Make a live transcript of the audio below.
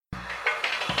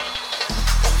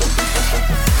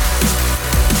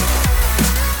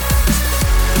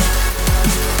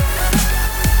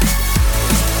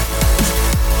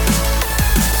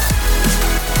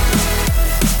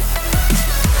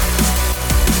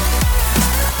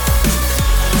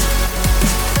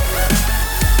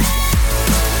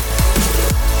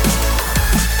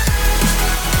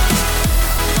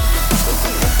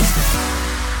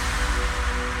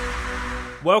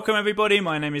Welcome everybody,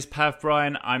 my name is Pav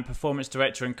Bryan, I'm Performance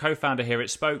Director and Co-Founder here at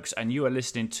Spokes, and you are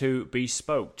listening to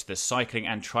Bespoked, the cycling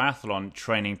and triathlon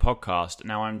training podcast.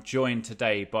 Now I'm joined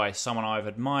today by someone I've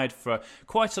admired for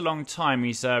quite a long time.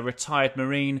 He's a retired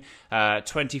Marine,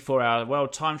 24-hour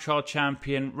world time trial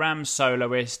champion, RAM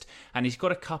soloist, and he's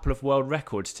got a couple of world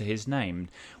records to his name.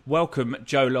 Welcome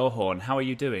Joe Lawhorn, how are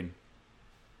you doing?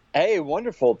 Hey,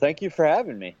 wonderful, thank you for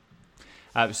having me.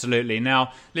 Absolutely.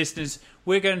 Now, listeners,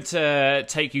 we're going to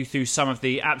take you through some of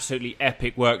the absolutely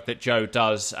epic work that Joe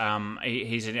does.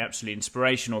 He's an absolutely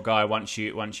inspirational guy once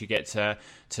you get to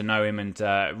know him and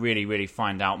really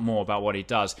find out more about what he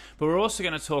does. But we're also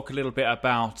going to talk a little bit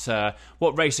about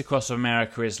what Race Across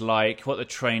America is like, what the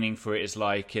training for it is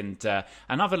like, and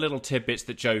other little tidbits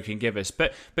that Joe can give us.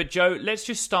 But Joe, let's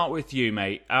just start with you,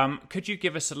 mate. Could you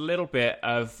give us a little bit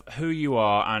of who you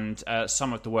are and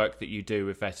some of the work that you do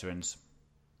with veterans?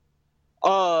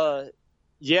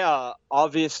 Yeah,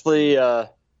 obviously,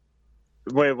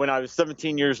 when I was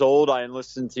 17 years old, I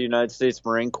enlisted into the United States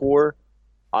Marine Corps.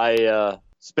 I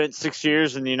spent 6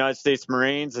 years in the United States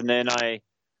Marines, and then I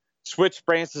switched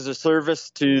branches of service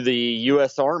to the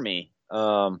U.S. Army.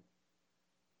 I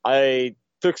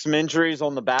took some injuries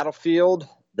on the battlefield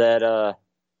that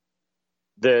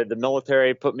the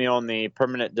military put me on the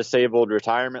permanent disabled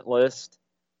retirement list,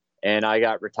 and I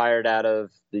got retired out of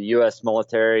the U.S.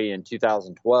 military in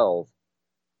 2012.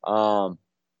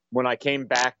 When I came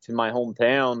back to my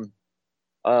hometown,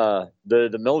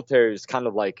 the military was kind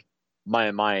of like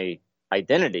my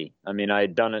identity. I mean, I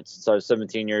had done it since I was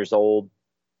 17 years old,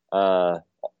 a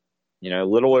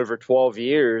little over 12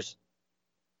 years.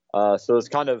 So it's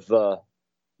kind of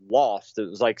lost. It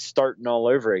was like starting all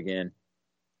over again,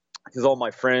 because all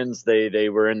my friends, they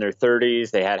were in their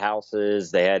 30s, they had houses,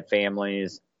 they had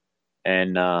families,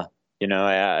 and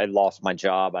I lost my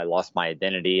job. I lost my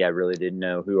identity. I really didn't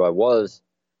know who I was.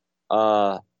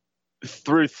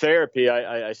 Through therapy,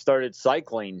 I started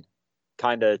cycling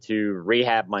kind of to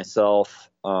rehab myself.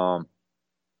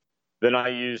 Then I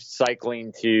used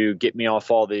cycling to get me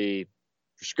off all the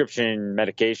prescription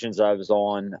medications I was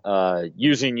on,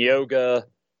 using yoga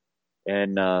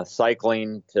and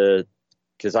cycling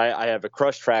because I have a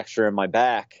crust fracture in my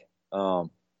back. So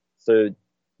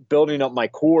building up my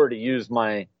core to use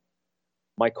my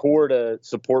core to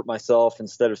support myself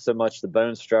instead of so much the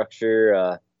bone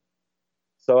structure.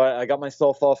 So I got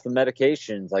myself off the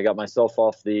medications. I got myself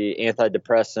off the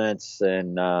antidepressants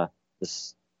and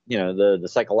the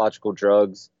psychological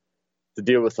drugs to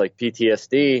deal with like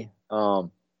PTSD.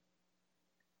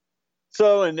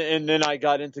 So then I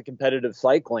got into competitive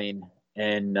cycling,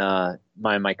 and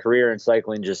my career in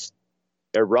cycling just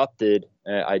erupted.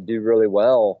 I do really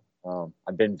well.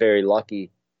 I've been very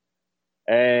lucky,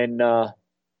 and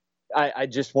I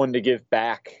just wanted to give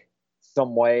back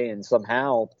some way and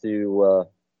somehow to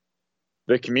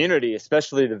the community,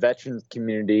 especially the veterans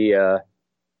community.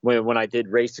 When I did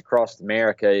Race Across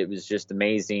America, it was just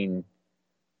amazing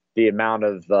the amount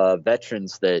of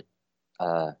veterans that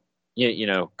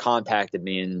contacted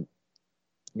me, and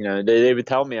they would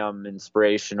tell me I'm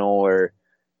inspirational, or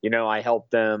I helped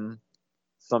them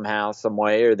somehow, some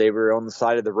way, or they were on the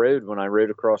side of the road when I rode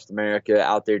across America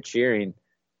out there cheering.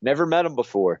 Never met them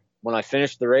before. When I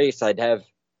finished the race, I'd had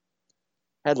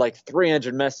like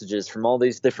 300 messages from all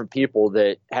these different people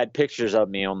that had pictures of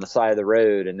me on the side of the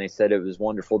road, and they said it was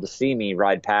wonderful to see me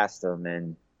ride past them.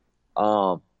 And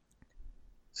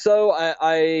so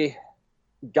I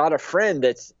got a friend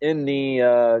that's in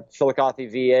the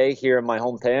Chillicothe VA here in my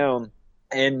hometown,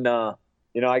 and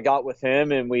I got with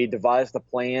him and we devised a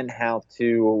plan how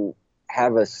to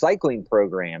have a cycling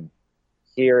program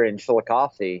here in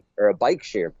Chillicothe, or a bike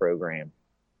share program.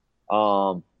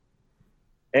 And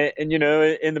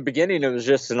in the beginning, it was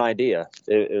just an idea.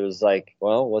 It was like,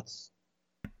 well, let's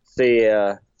see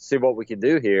what we can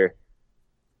do here.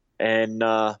 And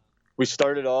we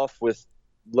started off with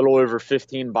a little over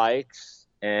 15 bikes,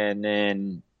 and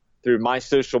then through my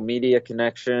social media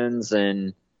connections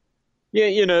and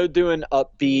doing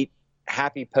upbeat,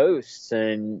 happy posts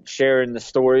and sharing the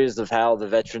stories of how the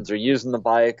veterans are using the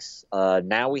bikes.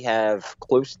 Now we have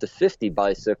close to 50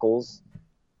 bicycles.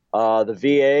 The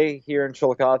VA here in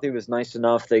Chillicothe was nice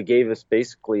enough. They gave us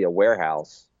basically a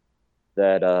warehouse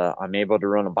that I'm able to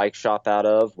run a bike shop out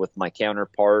of with my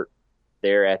counterpart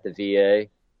there at the VA.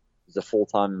 He's a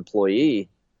full-time employee.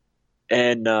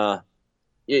 And,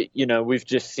 we've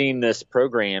just seen this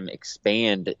program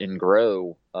expand and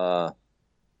grow.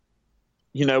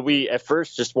 We at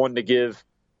first just wanted to give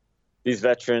these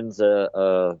veterans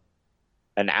an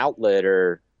outlet,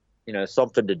 or,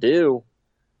 something to do.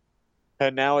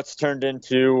 And now it's turned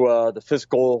into the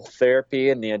physical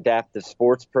therapy and the adaptive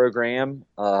sports program.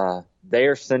 They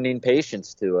are sending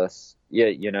patients to us. Yeah,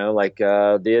 like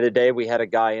the other day we had a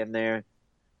guy in there.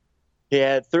 He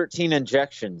had 13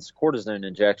 injections, cortisone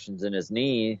injections in his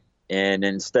knee. And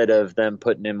instead of them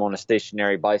putting him on a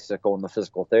stationary bicycle in the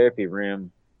physical therapy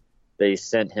room, they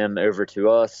sent him over to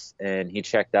us, and he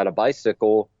checked out a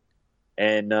bicycle.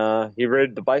 And he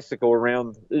rode the bicycle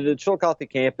around. The Chillicothe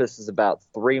campus is about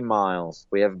 3 miles.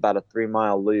 We have about a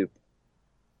 3-mile loop.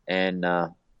 And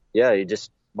yeah, he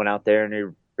just went out there and he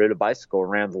rode a bicycle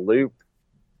around the loop.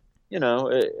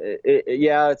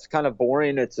 Yeah, it's kind of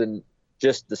boring. It's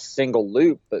just a single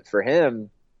loop. But for him,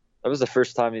 that was the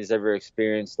first time he's ever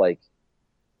experienced, like,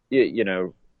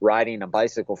 riding a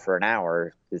bicycle for an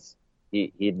hour, because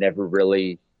he'd never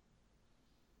really,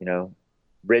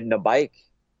 ridden a bike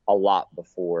a lot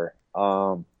before.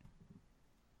 And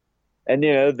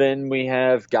then we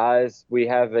have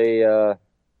a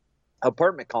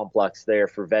apartment complex there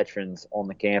for veterans on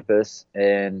the campus,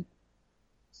 and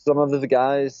some of the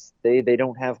guys, they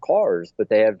don't have cars, but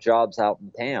they have jobs out in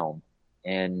town.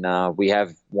 And we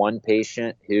have one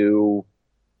patient who,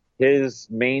 his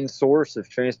main source of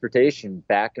transportation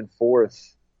back and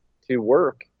forth to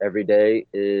work every day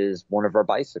is one of our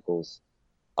bicycles.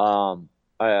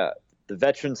 The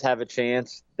veterans have a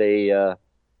chance. They, as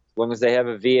long as they have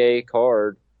a VA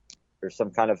card or some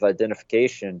kind of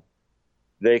identification,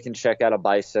 they can check out a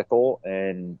bicycle,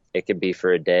 and it could be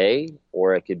for a day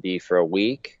or it could be for a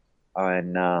week.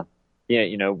 And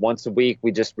once a week,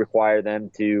 we just require them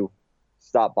to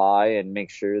stop by and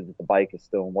make sure that the bike is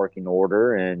still in working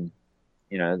order, and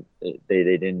they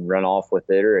didn't run off with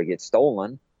it or it gets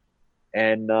stolen.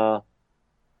 And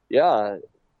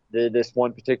this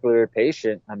one particular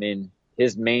patient, I mean,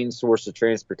 his main source of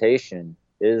transportation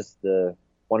is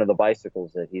one of the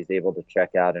bicycles that he's able to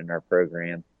check out in our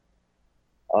program.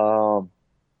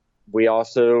 We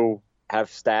also have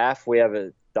staff. We have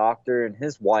a doctor and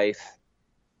his wife.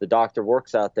 The doctor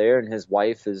works out there, and his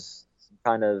wife is some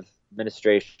kind of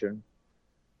administration.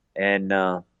 And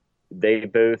they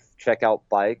both check out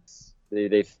bikes.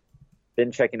 They've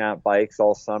been checking out bikes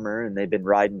all summer, and they've been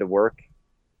riding to work,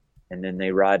 and then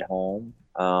they ride home.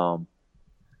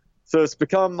 So it's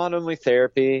become not only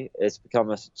therapy, it's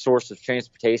become a source of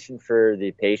transportation for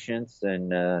the patients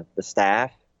and the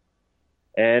staff.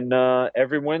 And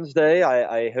every Wednesday,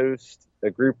 I host a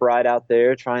group ride out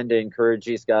there, trying to encourage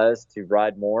these guys to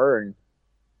ride more and,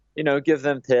 give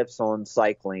them tips on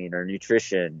cycling or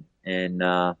nutrition. And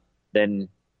then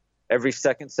every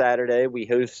second Saturday, we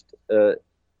host,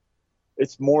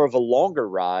 it's more of a longer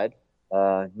ride.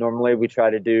 Normally, we try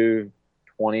to do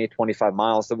 20, 25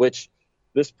 miles, of which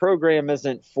this program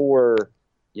isn't for,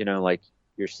 like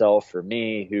yourself or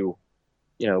me, who,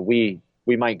 we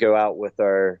might go out with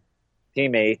our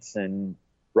teammates and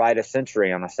ride a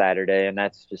century on a Saturday, and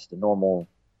that's just a normal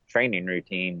training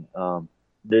routine.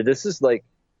 This is like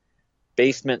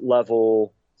basement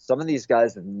level. Some of these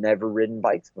guys have never ridden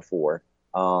bikes before,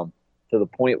 to the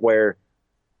point where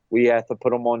we have to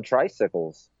put them on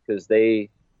tricycles because they,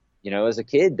 as a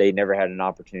kid, they never had an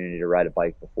opportunity to ride a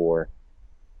bike before.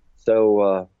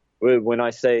 So when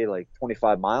I say like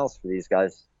 25 miles for these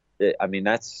guys, I mean,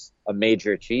 that's a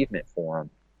major achievement for them.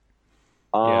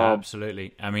 Yeah,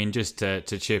 absolutely. I mean, just to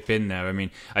chip in there, I mean,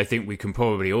 I think we can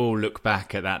probably all look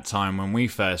back at that time when we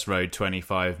first rode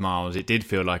 25 miles. It did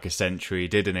feel like a century,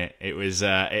 didn't it? It was,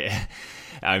 I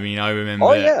mean, I remember,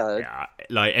 oh, yeah.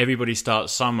 Like everybody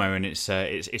starts somewhere, and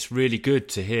it's really good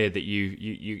to hear that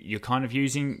you're kind of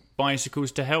using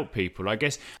bicycles to help people. I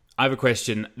guess I have a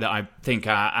question that I think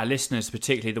our listeners,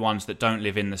 particularly the ones that don't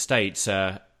live in the States,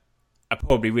 are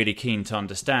probably really keen to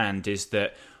understand, is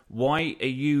that why are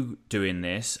you doing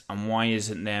this, and why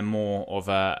isn't there more of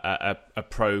a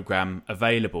program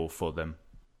available for them?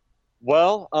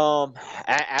 Well,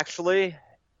 actually,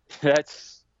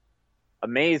 that's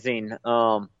amazing.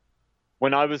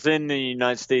 When I was in the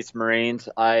United States Marines,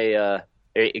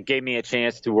 it gave me a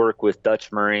chance to work with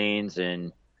Dutch Marines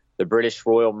and the British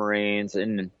Royal Marines,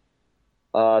 and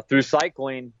through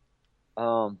cycling,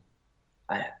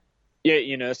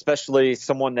 especially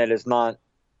someone that is not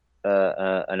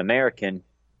an American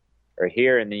or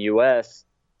here in the U.S.,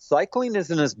 cycling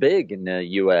isn't as big in the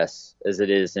U.S. as it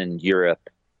is in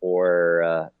Europe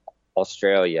or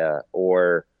Australia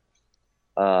or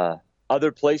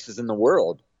other places in the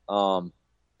world. For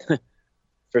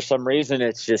some reason,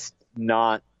 it's just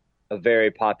not a very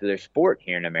popular sport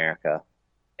here in America.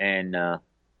 And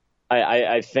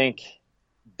I think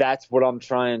that's what I'm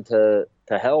trying to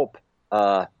help.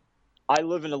 I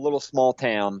live in a little small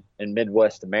town in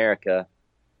Midwest America,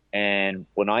 And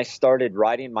when I started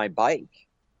riding my bike,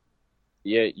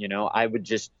 I would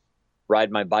just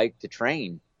ride my bike to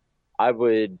train. I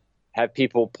would have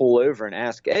people pull over and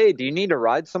ask, "Hey, do you need a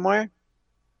ride somewhere?"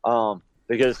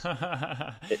 Because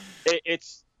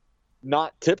it's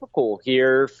not typical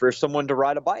here for someone to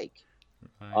ride a bike.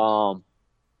 Right. Um,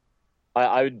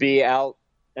 I would be out,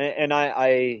 and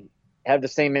I have the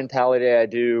same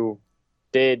mentality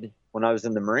did when I was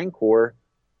in the Marine Corps.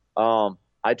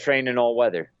 I train in all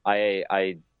weather.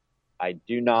 I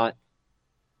do not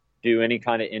do any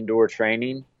kind of indoor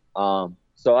training.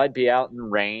 So I'd be out in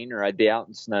rain or I'd be out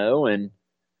in snow, and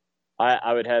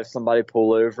I would have somebody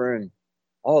pull over and,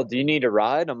 "Oh, do you need a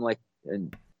ride?" I'm like,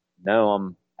 "No,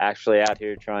 I'm actually out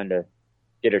here trying to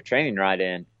get a training ride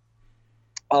in."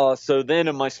 So then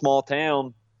in my small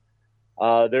town,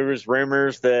 there was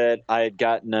rumors that I had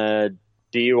gotten a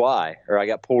DUI, or I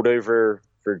got pulled over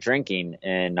for drinking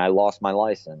and I lost my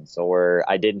license, or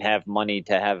I didn't have money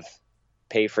to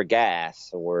pay for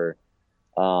gas, or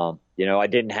I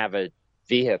didn't have a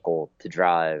vehicle to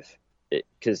drive.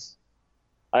 Because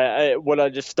what I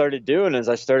just started doing is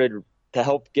I started to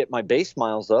help get my base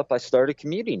miles up. I started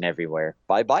commuting everywhere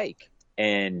by bike,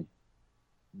 and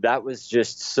that was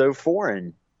just so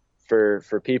foreign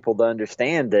for people to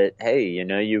understand that, hey,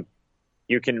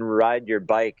 you can ride your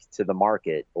bike to the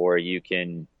market, or you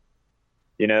can,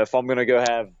 if I'm going to go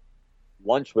have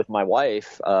lunch with my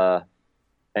wife,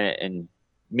 and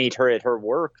meet her at her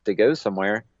work to go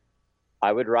somewhere,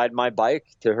 I would ride my bike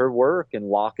to her work and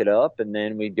lock it up, and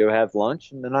then we'd go have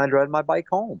lunch, and then I'd ride my bike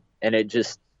home. And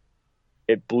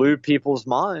it blew people's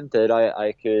mind that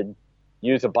I could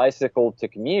use a bicycle to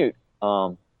commute.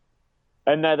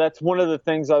 And that's one of the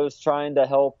things I was trying to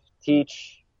help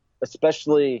teach,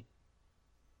 especially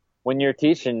when you're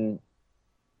teaching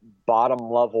bottom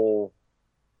level.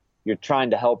 You're trying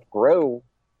to help grow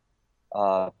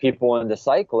people into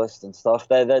cyclists and stuff.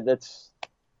 That's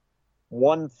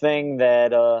one thing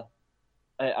that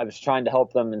I was trying to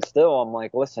help them instill. I'm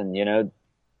like, listen,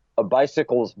 a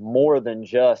bicycle is more than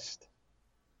just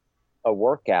a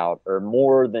workout or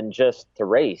more than just to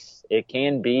race. It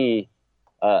can be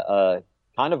a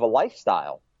kind of a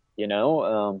lifestyle.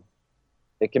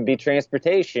 It can be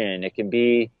transportation. It can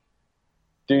be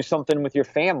do something with your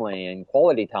family and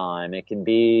quality time. It can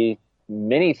be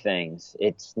many things.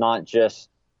 It's not just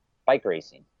bike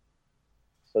racing.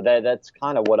 So that's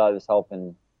kind of what I was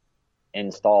helping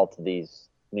install to these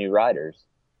new riders.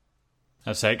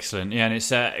 That's excellent. Yeah, and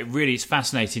it's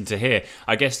fascinating to hear.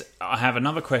 I guess I have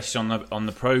another question on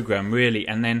the program, really,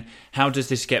 and then how does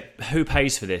this who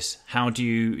pays for this? How do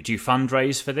you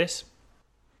fundraise for this?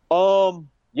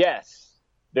 Yes,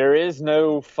 there is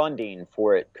no funding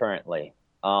for it currently.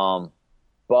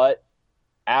 But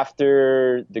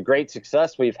after the great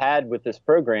success we've had with this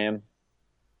program,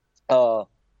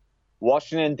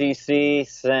 Washington, D.C.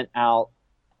 sent out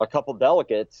a couple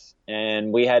delegates,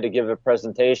 and we had to give a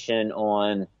presentation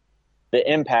on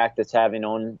the impact it's having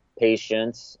on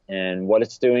patients and what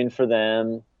it's doing for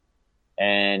them.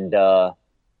 And,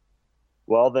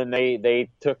 then they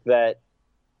took that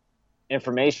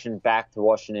information back to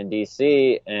Washington,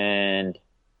 D.C., and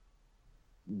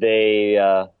they've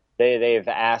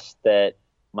asked that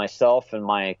myself and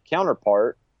my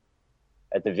counterpart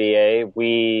at the VA,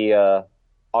 we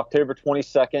October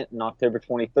 22nd and October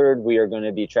 23rd, we are going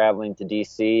to be traveling to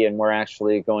DC, and we're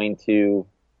actually going to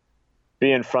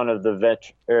be in front of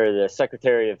the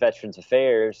Secretary of Veterans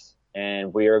Affairs,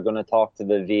 and we are going to talk to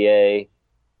the VA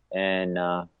and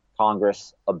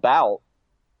Congress about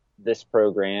this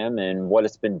program and what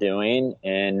it's been doing.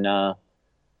 And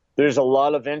there's a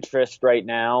lot of interest right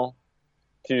now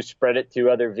to spread it to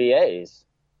other VAs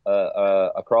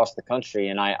across the country,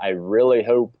 and I really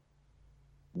hope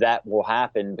that will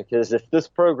happen, because if this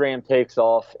program takes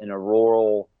off in a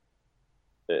rural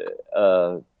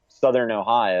southern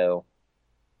Ohio,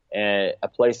 a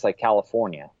place like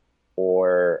California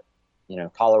or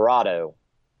Colorado,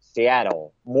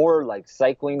 Seattle, more like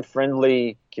cycling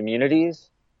friendly communities,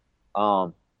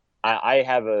 I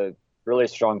have a really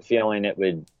strong feeling it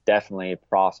would definitely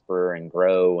prosper and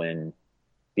grow and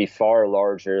be far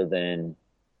larger than,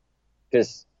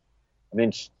 because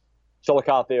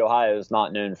Chillicothe, Ohio is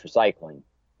not known for cycling,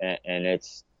 and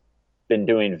it's been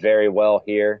doing very well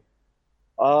here.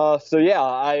 So yeah,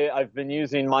 I've been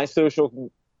using my social,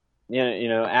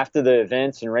 after the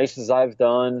events and races I've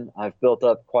done, I've built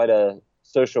up quite a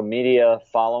social media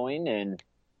following, and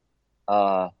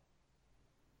I'll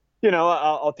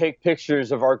take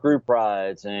pictures of our group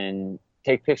rides and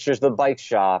take pictures of the bike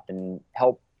shop and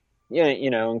help,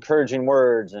 encouraging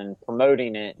words and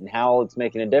promoting it and how it's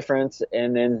making a difference.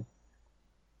 And then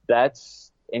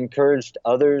encouraged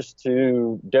others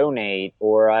to donate,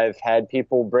 or I've had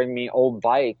people bring me old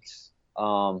bikes.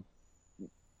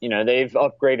 They've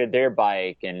upgraded their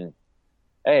bike, and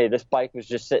hey, this bike was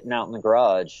just sitting out in the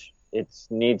garage. It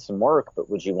needs some work, but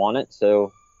would you want it?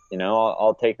 So,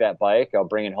 I'll take that bike, I'll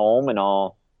bring it home, and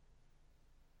I'll,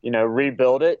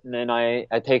 rebuild it. And then I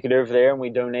take it over there and we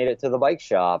donate it to the bike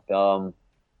shop.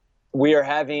 We are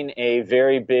having a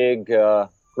very big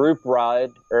group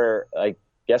ride, or I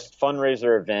guess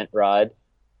fundraiser event ride,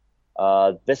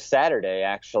 this Saturday,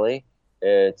 actually.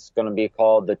 It's going to be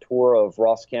called the Tour of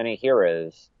Ross County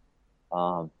Heroes.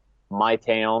 My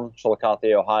town,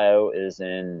 Chillicothe, Ohio, is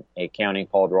in a county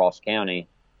called Ross County.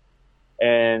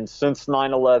 And since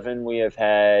 9/11, we have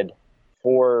had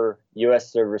 4 U.S.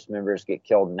 service members get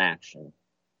killed in action.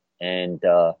 And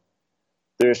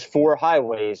there's 4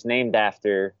 highways named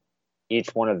after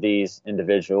each one of these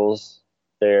individuals.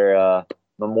 They're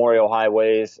memorial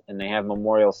highways, and they have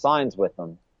memorial signs with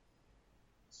them.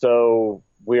 So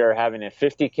we are having a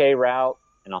 50K route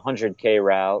and a 100K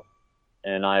route.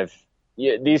 And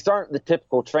these aren't the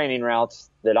typical training routes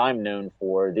that I'm known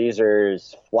for. These are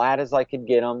as flat as I could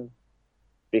get them,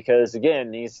 because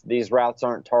again, these routes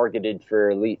aren't targeted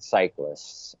for elite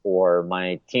cyclists or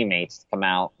my teammates to come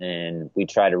out and we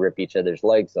try to rip each other's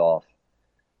legs off.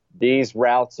 These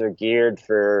routes are geared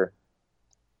for,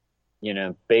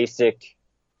 basic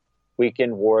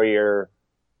weekend warrior.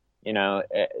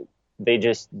 They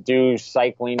just do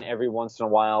cycling every once in a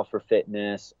while for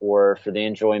fitness or for the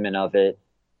enjoyment of it.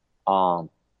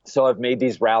 So I've made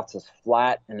these routes as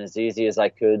flat and as easy as I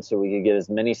could so we could get as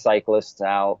many cyclists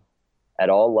out at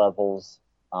all levels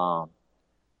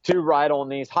to ride on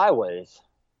these highways.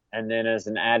 And then as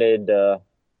an added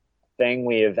thing,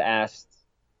 we have asked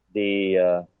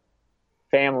the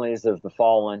families of the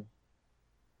fallen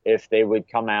if they would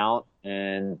come out,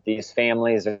 and these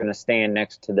families are going to stand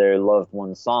next to their loved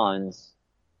ones' signs.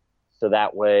 So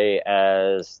that way,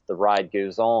 as the ride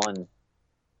goes on,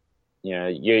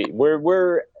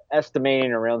 we're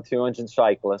estimating around 200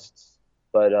 cyclists,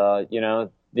 but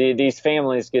these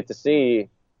families get to see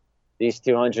these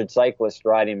 200 cyclists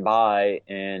riding by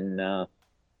and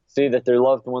see that their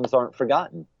loved ones aren't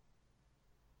forgotten.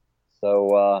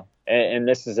 So, and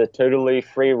this is a totally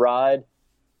free ride.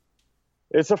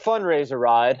 It's a fundraiser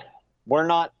ride. We're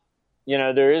not,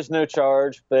 there is no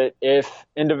charge, but if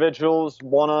individuals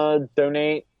want to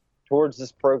donate towards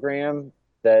this program,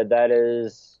 that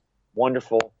is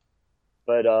wonderful.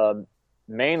 But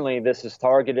mainly this is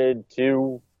targeted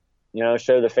to,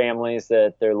 show the families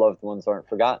that their loved ones aren't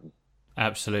forgotten.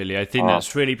 Absolutely. I think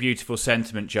that's really beautiful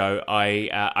sentiment, Joe.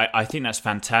 I think that's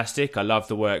fantastic. I love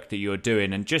the work that you're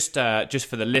doing. And just for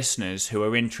the listeners who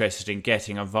are interested in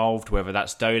getting involved, whether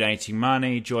that's donating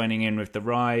money, joining in with the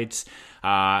rides,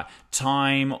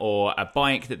 time, or a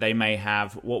bike that they may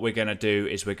have, what we're going to do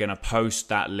is we're going to post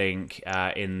that link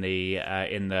in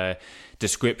the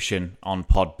description on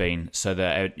Podbean so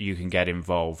that you can get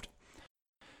involved.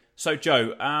 So,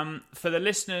 Joe, for the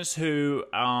listeners who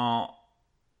are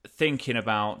thinking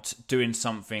about doing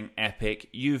something epic,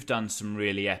 you've done some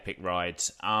really epic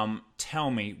rides. Tell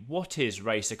me, what is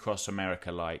Race Across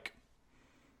America like?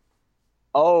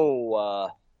 I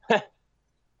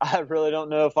really don't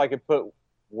know if I could put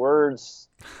words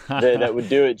that would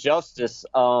do it justice.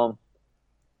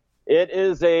 It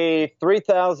is a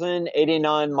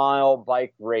 3,089 mile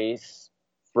bike race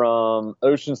from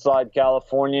Oceanside,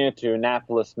 California to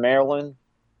Annapolis, Maryland.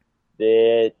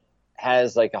 It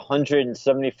has like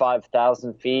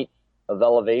 175,000 feet of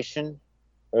elevation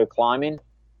or climbing.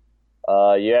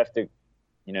 You have to,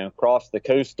 cross the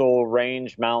coastal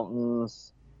range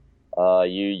mountains.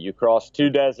 You cross 2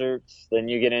 deserts, then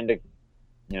you get into,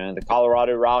 the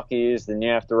Colorado Rockies, then you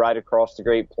have to ride across the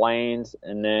Great Plains,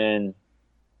 and then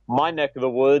my neck of the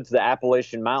woods, the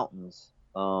Appalachian Mountains.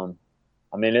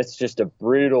 It's just a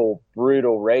brutal,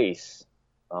 brutal race.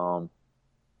 You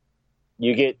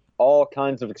get all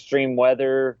kinds of extreme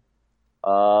weather.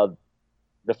 The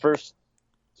first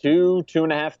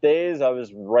 2.5 days, I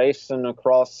was racing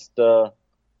across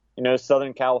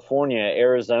Southern California,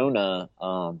 Arizona,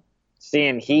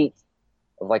 seeing heat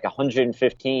of like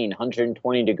 115,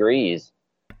 120 degrees.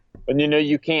 And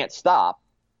you can't stop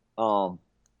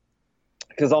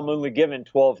because I'm only given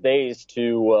 12 days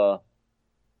to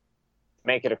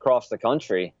make it across the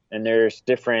country. And there's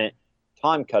different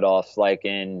time cutoffs, like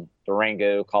in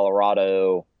Durango,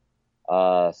 Colorado,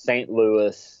 St.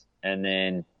 Louis, and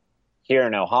then here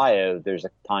in Ohio, there's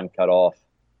a time cutoff.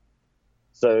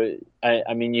 So,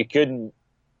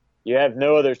 you have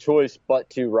no other choice but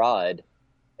to ride.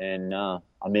 And,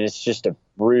 it's just a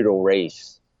brutal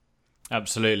race.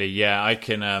 Absolutely, yeah. I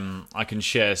can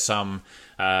share some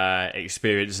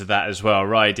experience of that as well.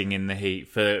 Riding in the heat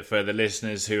for the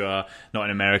listeners who are not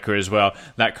in America as well.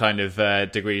 That kind of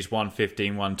degrees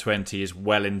 115, 120 is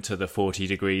well into the 40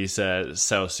 degrees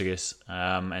Celsius,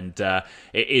 and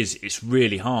it's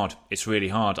really hard. It's really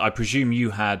hard. I presume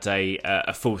you had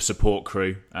a full support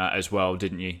crew as well,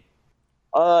 didn't you?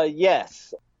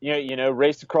 Yes.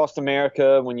 Race Across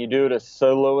America. When you do it as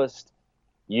soloist,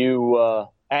 you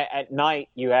at night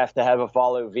you have to have a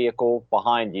follow vehicle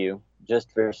behind you just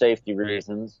for safety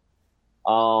reasons.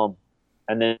 And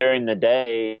then during the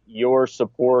day, your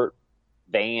support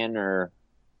van or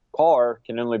car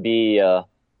can only be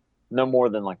no more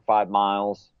than like 5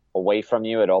 miles away from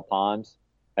you at all times.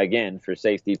 Again, for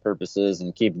safety purposes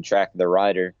and keeping track of the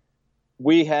rider.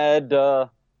 We had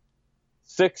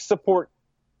 6 support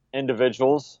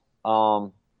individuals. 3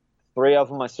 of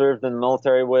them I served in the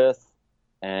military with,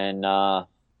 and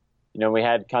we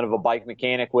had kind of a bike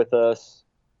mechanic with us,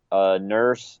 a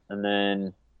nurse, and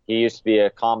then he used to be a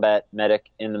combat medic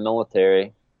in the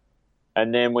military.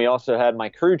 And then we also had my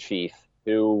crew chief,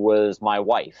 who was my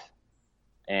wife.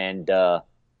 And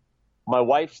my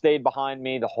wife stayed behind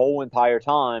me the whole entire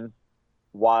time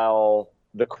while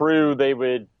the crew,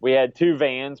 we had 2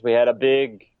 vans. We had a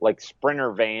big like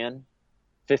Sprinter van,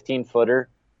 15-footer,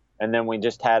 and then we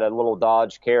just had a little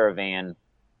Dodge Caravan.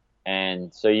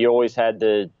 And so you always had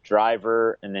the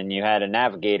driver, and then you had a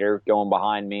navigator going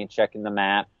behind me, checking the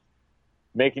map,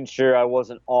 making sure I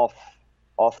wasn't off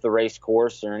the race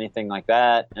course or anything like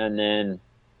that. And then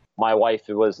my wife,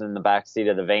 who was in the back seat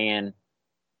of the van,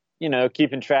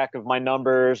 keeping track of my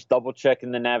numbers, double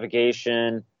checking the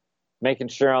navigation, making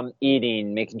sure I'm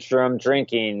eating, making sure I'm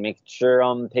drinking, making sure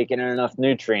I'm taking in enough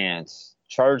nutrients,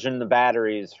 charging the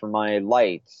batteries for my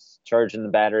lights, charging the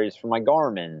batteries for my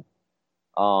Garmin.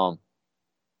 God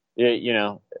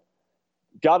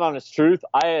honest truth,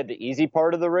 I had the easy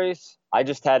part of the race. I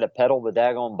just had to pedal the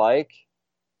daggone bike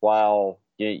while,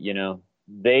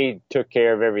 they took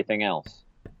care of everything else.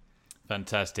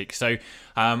 Fantastic. So,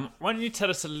 why don't you tell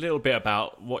us a little bit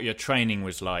about what your training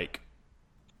was like?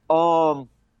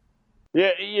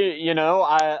 Yeah,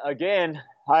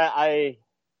 I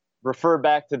refer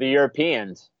back to the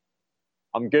Europeans.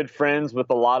 I'm good friends with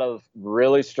a lot of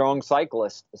really strong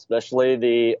cyclists, especially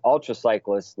the ultra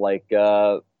cyclists like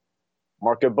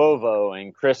Marco Bovo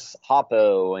and Chris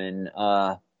Hoppo. And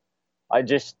I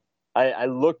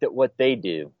looked at what they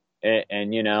do.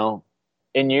 And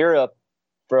in Europe,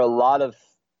 for a lot of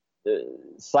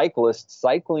cyclists,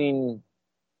 cycling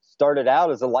started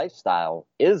out as a lifestyle,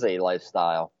 is a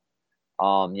lifestyle.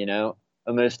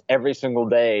 Almost every single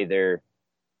day they're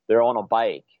on a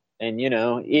bike. And,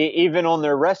 even on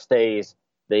their rest days,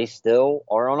 they still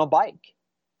are on a bike.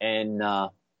 And I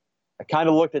kind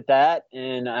of looked at that,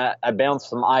 and I bounced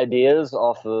some ideas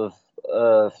off of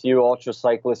a few ultra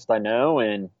cyclists I know.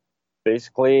 And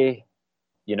basically,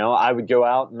 I would go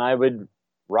out and I would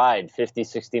ride 50,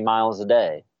 60 miles a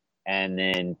day, and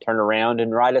then turn around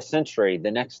and ride a century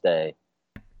the next day.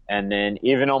 And then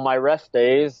even on my rest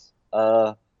days,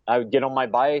 I would get on my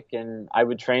bike and I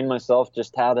would train myself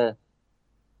just how to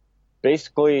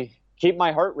basically keep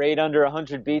my heart rate under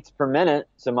 100 beats per minute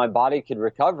so my body could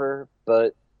recover.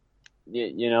 But,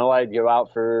 I'd go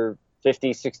out for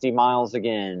 50, 60 miles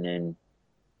again. And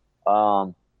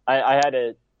I had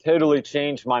to totally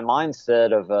change my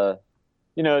mindset of a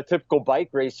typical bike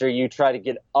racer. You try to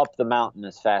get up the mountain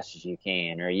as fast as you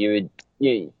can, or you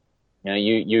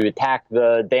attack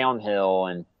the downhill.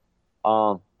 And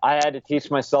I had to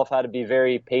teach myself how to be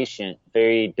very patient,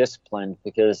 very disciplined,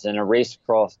 because in a race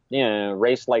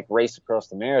like Race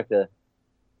Across America,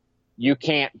 you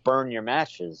can't burn your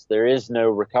matches. There is no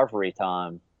recovery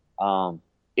time.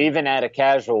 Even at a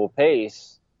casual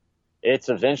pace, it's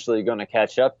eventually going to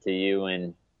catch up to you,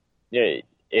 and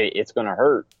it's going to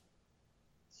hurt.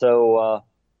 So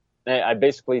I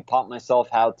basically taught myself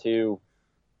how to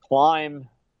climb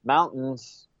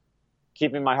mountains,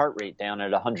 keeping my heart rate down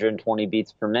at 120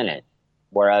 beats per minute,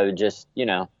 where I would just,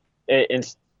 get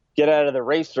out of the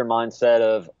racer mindset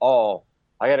of,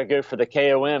 I got to go for the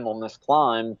KOM on this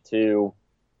climb, to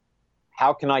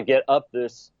how can I get up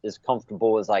this as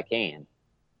comfortable as I can?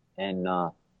 And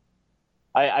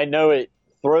I know it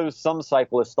throws some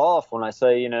cyclists off when I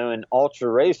say, in ultra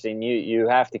racing, you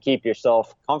have to keep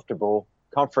yourself comfortable.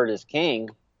 Comfort is king.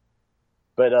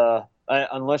 But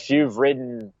unless you've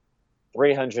ridden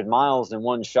 300 miles in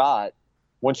one shot,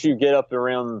 once you get up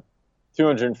around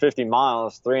 250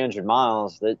 miles, 300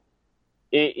 miles,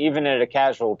 even at a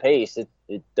casual pace, it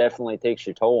definitely takes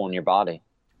your toll on your body.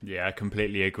 Yeah, I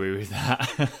completely agree with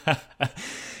that.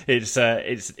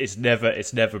 It's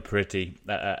never pretty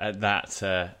at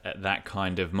that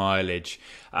kind of mileage.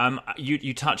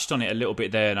 You touched on it a little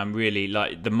bit there, and I'm really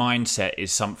like, the mindset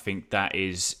is something that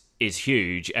is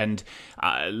huge, and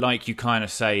like you kind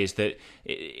of say, is that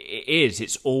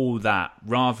it's all that,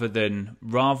 rather than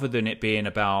it being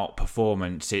about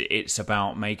performance, it's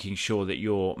about making sure that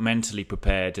you're mentally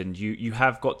prepared and you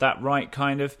have got that right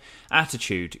kind of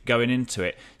attitude going into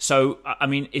it. So I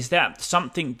mean, is that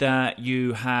something that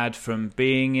you had from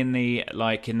being in the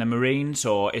Marines,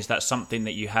 or is that something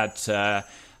that you had to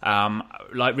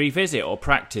revisit or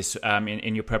practice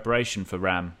in your preparation for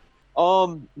RAM?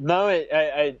 No,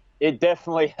 it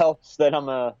definitely helps that I'm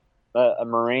a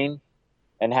Marine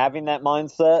and having that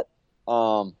mindset.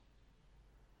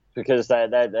 Because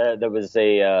that was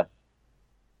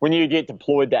when you get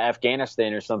deployed to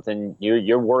Afghanistan or something,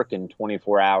 you're working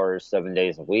 24 hours, 7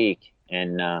 days a week,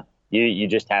 and you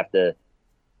just have to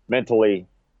mentally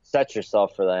set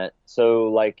yourself for that. So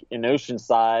like in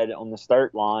Oceanside on the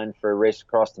start line for Race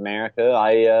Across America,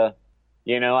 I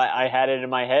had it in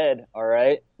my head. All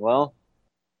right, well,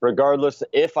 regardless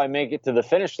if I make it to the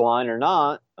finish line or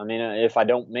not, I mean, if I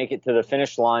don't make it to the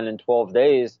finish line in 12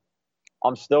 days,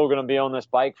 I'm still going to be on this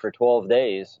bike for 12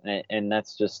 days. And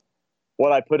that's just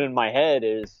what I put in my head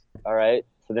is, all right,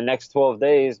 for the next 12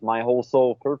 days, my whole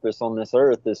sole purpose on this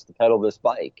earth is to pedal this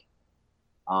bike.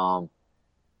 And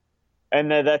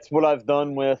that's what I've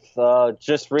done with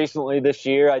just recently this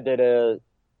year. I did a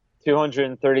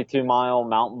 232-mile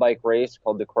mountain bike race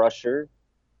called the Crusher,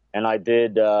 and I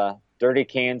did Dirty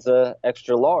Kanza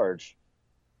Extra Large.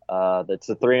 That's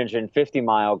a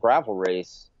 350-mile gravel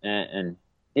race, and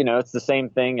it's the same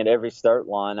thing at every start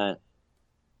line.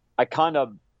 I kind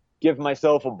of give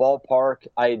myself a ballpark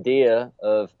idea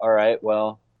of, all right,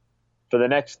 well, for the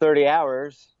next 30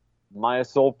 hours, my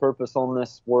sole purpose on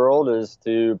this world is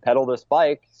to pedal this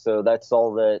bike. So that's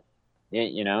all that,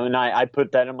 and I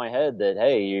put that in my head that,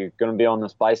 hey, you're going to be on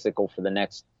this bicycle for the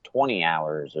next 20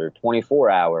 hours or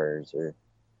 24 hours, or,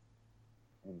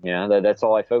 that's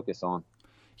all I focus on.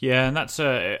 Yeah, and that's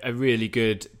a really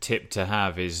good tip to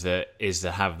have, is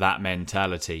to have that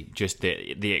mentality, just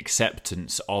the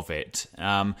acceptance of it.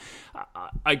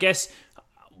 I guess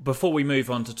before we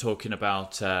move on to talking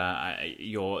about some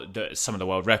of the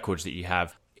world records that you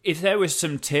have, if there was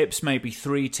some tips, maybe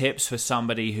 3 tips for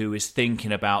somebody who is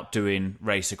thinking about doing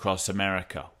Race Across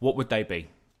America, what would they be?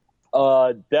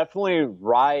 Definitely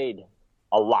ride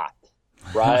a lot.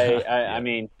 Right? I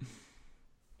mean,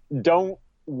 don't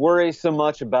worry so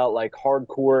much about like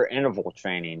hardcore interval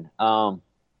training.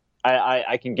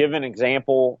 I can give an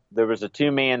example. There was a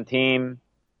 2-man team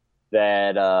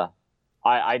that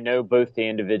I know both the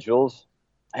individuals,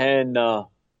 and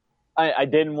I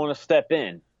didn't want to step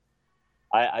in.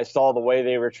 I saw the way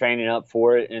they were training up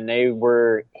for it, and they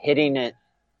were hitting it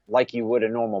like you would a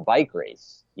normal bike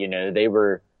race. They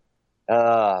were,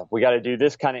 we got to do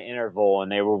this kind of interval,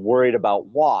 and they were worried about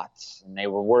watts, and they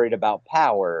were worried about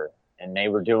power, and they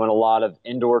were doing a lot of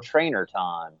indoor trainer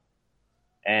time.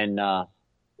 And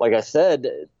like I said,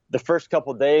 the first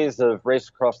couple of days of Race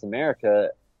Across America,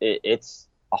 it's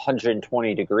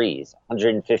 120 degrees,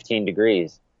 115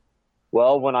 degrees.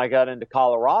 Well, when I got into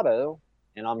Colorado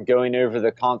and I'm going over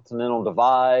the Continental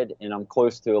Divide and I'm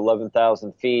close to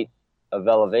 11,000 feet of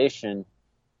elevation,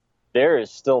 there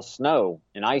is still snow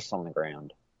and ice on the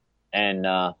ground. And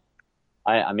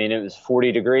I mean, it was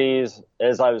 40 degrees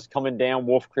as I was coming down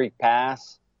Wolf Creek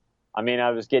Pass. I mean,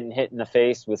 I was getting hit in the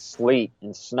face with sleet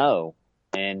and snow.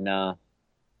 And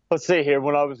let's see here,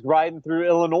 when I was riding through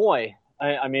Illinois,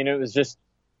 I mean, it was just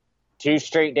 2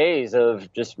 straight days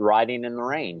of just riding in the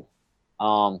rain.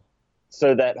 So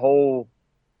that whole,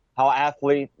 how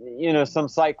athlete, some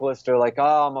cyclists are like,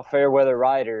 oh, I'm a fair weather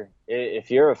rider. If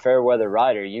you're a fair weather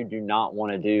rider, you do not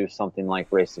want to do something like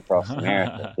Race Across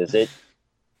America, because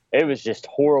it was just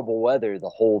horrible weather the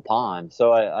whole time.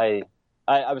 So I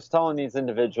was telling these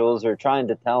individuals, or trying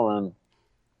to tell them,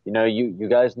 you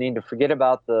guys need to forget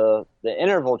about the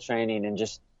interval training and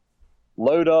just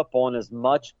load up on as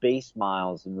much base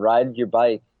miles and ride your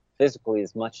bike physically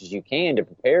as much as you can to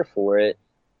prepare for it,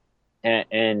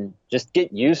 and just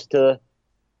get used to,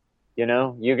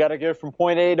 you got to go from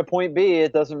point A to point B.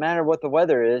 It doesn't matter what the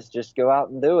weather is, just go out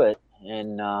and do it.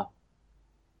 And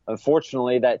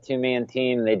unfortunately, that 2-man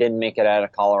team, they didn't make it out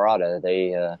of Colorado.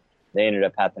 They ended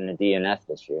up having a DNF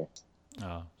this year.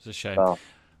 Oh, it's a shame. So,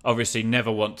 obviously,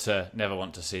 never want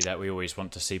to see that. We always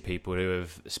want to see people who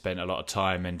have spent a lot of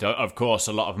time and, of course,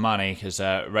 a lot of money, because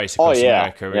Race Across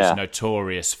America is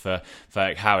notorious for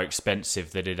how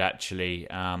expensive that it actually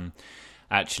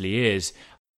is.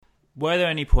 Were there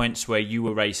any points where you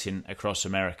were racing across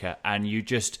America and you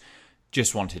just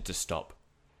wanted to stop?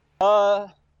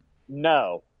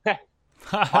 No.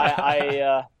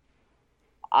 I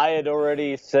had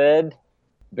already said,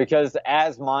 because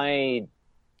as my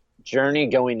journey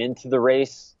going into the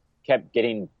race kept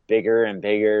getting bigger and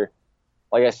bigger,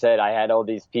 like I said, I had all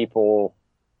these people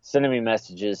sending me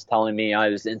messages telling me I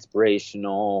was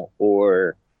inspirational,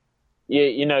 or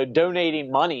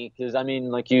donating money. Because I mean,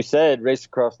 like you said, Race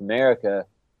Across America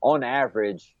on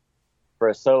average for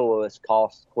a soloist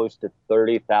costs close to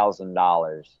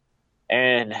 $30,000,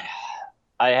 and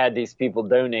I had these people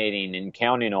donating and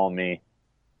counting on me.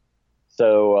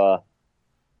 So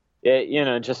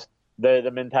just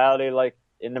the mentality, like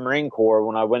in the Marine Corps,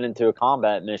 when I went into a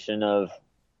combat mission of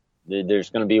there's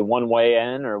going to be one way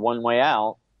in or one way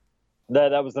out.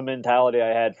 That was the mentality I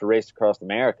had for Race Across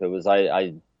America. Was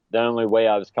the only way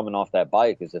I was coming off that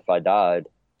bike is if I died.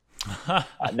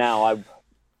 Now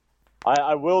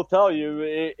I will tell you,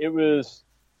 it was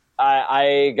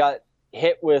I got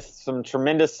hit with some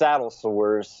tremendous saddle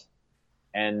sores,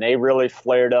 and they really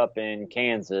flared up in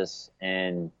Kansas.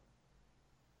 And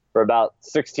for about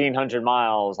 1,600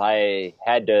 miles, I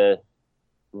had to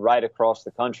ride across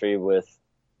the country with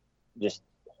just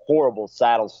horrible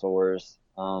saddle sores.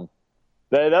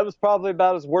 That was probably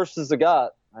about as worse as it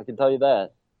got. I can tell you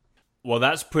that. Well,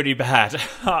 that's pretty bad.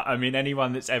 I mean,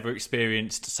 anyone that's ever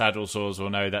experienced saddle sores will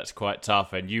know that's quite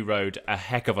tough. And you rode a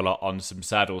heck of a lot on some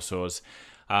saddle sores.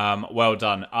 Well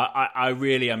done. I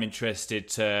really am interested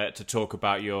to talk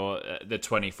about the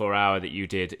 24-hour that you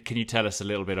did. Can you tell us a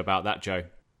little bit about that, Joe?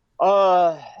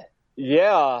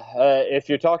 Yeah. If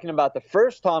you're talking about the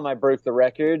first time I broke the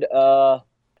record,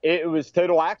 it was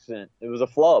total accident. It was a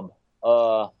flub.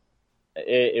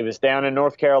 It was down in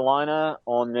North Carolina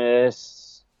on this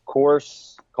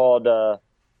course called, or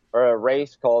a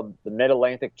race called the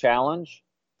Mid-Atlantic Challenge.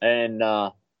 And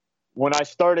when I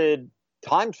started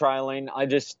time trialing,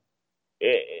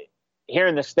 here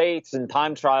in the States in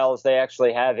time trials, they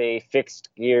actually have a fixed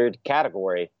geared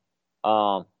category.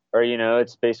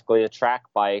 It's basically a track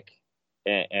bike,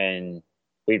 and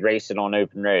we race it on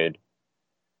open road.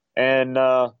 And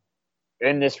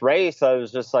in this race, I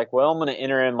was just like, well, I'm going to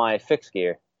enter in my fixed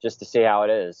gear just to see how it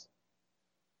is.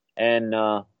 And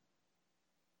at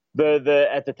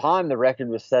the time, the record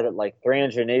was set at like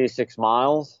 386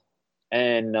 miles.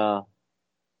 And I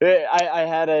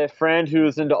had a friend who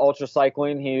was into ultra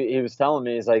cycling. He was telling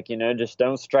me, he's like, just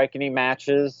don't strike any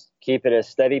matches. Keep it a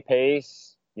steady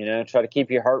pace. Try to keep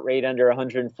your heart rate under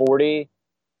 140.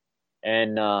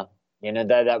 And,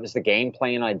 that was the game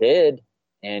plan I did.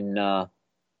 And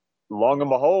long and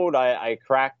behold, I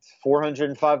cracked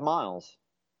 405 miles.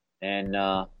 And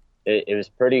it was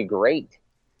pretty great.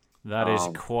 That is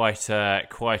quite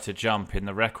a jump in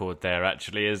the record there,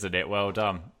 actually, isn't it? Well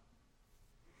done.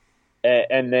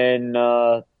 And then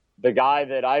the guy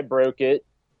that I broke it,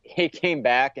 he came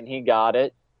back and he got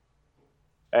it.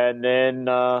 And then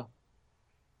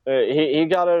he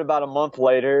got it about a month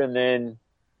later. And then,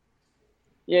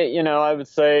 I would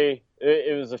say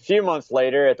it was a few months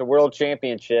later at the World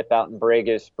Championship out in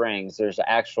Borrego Springs. There's an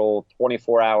actual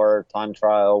 24-hour time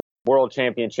trial World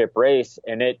Championship race,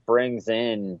 and it brings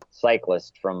in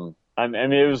cyclists from,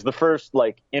 it was the first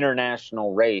like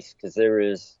international race, because there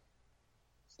was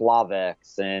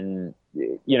Slovaks and,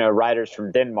 riders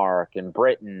from Denmark and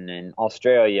Britain and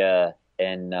Australia.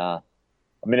 And,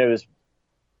 it was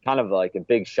kind of like a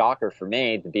big shocker for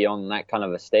me to be on that kind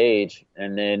of a stage.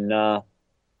 And then,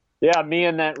 me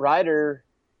and that rider,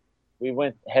 we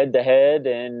went head to head,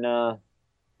 and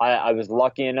I was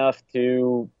lucky enough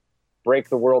to break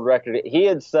the world record. He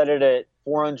had set it at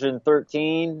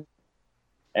 413,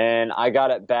 and I got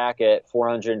it back at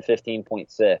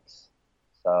 415.6.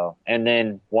 So, and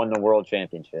then won the world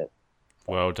championship.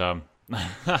 Well done.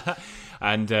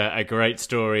 And a great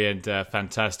story and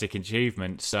fantastic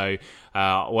achievement. So,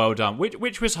 well done.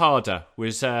 Which was harder?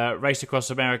 Was Race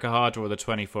Across America harder, or the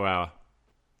 24-hour?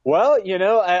 Well,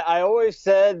 I always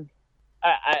said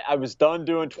I was done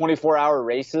doing 24-hour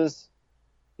races,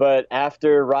 but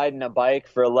after riding a bike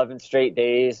for 11 straight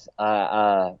days,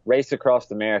 Race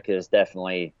Across America is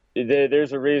definitely,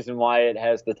 there's a reason why it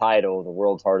has the title, the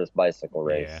world's hardest bicycle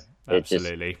race. Yeah,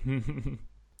 absolutely.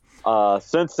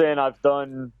 Since then, I've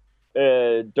done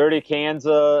Dirty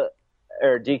Kanza,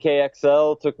 or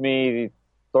DKXL, took me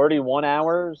 31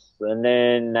 hours, and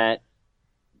then that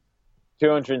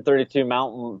 232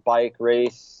 mountain bike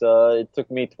race, it took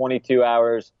me 22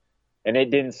 hours, and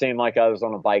it didn't seem like I was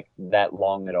on a bike that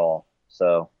long at all.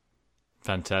 So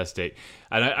Fantastic.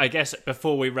 And I guess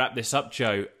before we wrap this up,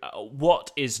 Joe,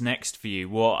 what is next for you?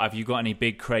 What have you got? Any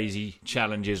big crazy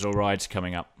challenges or rides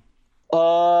coming up?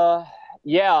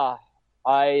 Yeah,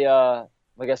 I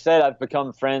like I said, I've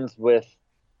become friends with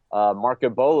Marco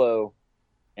Bolo,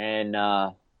 and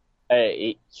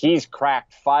he's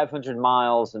cracked 500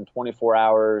 miles in 24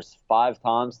 hours 5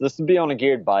 times. This would be on a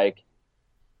geared bike.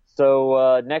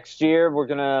 So next year we're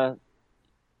gonna,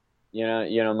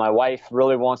 my wife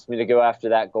really wants me to go after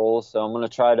that goal, so I'm gonna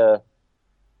try to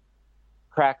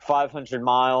crack 500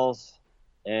 miles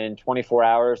in 24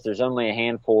 hours. There's only a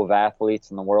handful of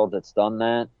athletes in the world that's done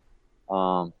that.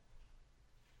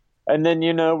 And then,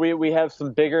 we have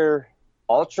some bigger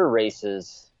ultra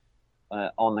races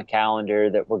on the calendar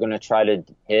that we're going to try to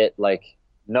hit, like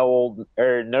No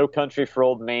Country for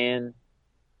Old Man,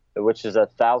 which is a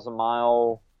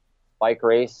 1,000-mile bike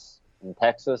race in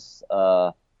Texas.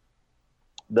 The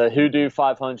Hoodoo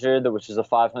 500, which is a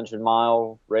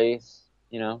 500-mile race.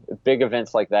 Big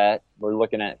events like that we're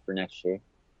looking at for next year.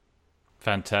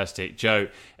 Fantastic, Joe.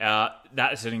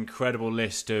 That's an incredible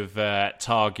list of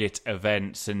target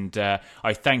events, and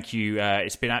I thank you.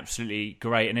 It's been absolutely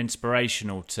great and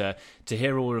inspirational to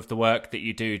hear all of the work that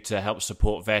you do to help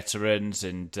support veterans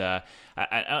and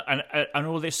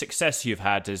all this success you've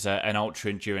had as an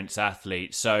ultra endurance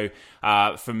athlete. So,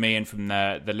 from me and from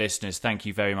the listeners, thank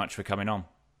you very much for coming on.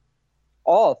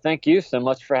 Oh, thank you so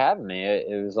much for having me.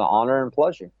 It was an honor and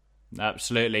pleasure.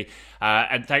 Absolutely,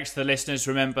 and thanks to the listeners.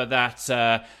 Remember that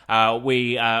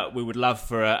we would love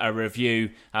for a review.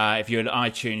 If you're on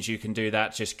iTunes, you can do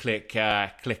that. Just click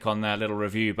on the little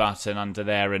review button under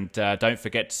there, and don't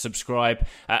forget to subscribe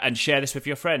and share this with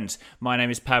your friends. My name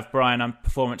is Pav Bryan. I'm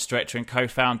Performance Director and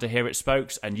Co-founder here at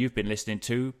Spokes, and you've been listening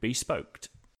to Be Spoked.